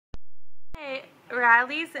Hey,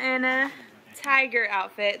 Riley's in a tiger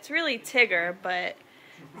outfit. It's really Tigger, but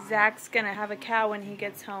Zach's gonna have a cow when he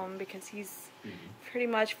gets home because he's pretty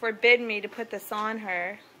much forbidden me to put this on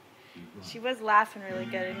her. She was laughing really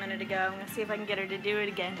good a minute ago. I'm gonna see if I can get her to do it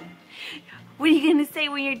again. What are you gonna say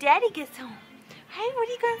when your daddy gets home? Hey, what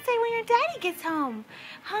are you gonna say when your daddy gets home?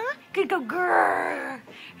 Huh? Gonna go grrr. Are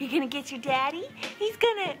you gonna get your daddy? He's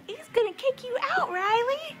gonna kick you out,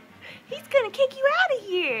 Riley. He's gonna kick you out of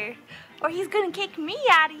here. Or he's gonna kick me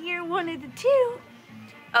out of here, one of the two.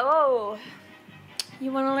 Oh,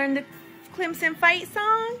 you wanna learn the Clemson fight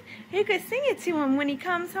song? You could sing it to him when he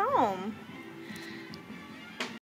comes home.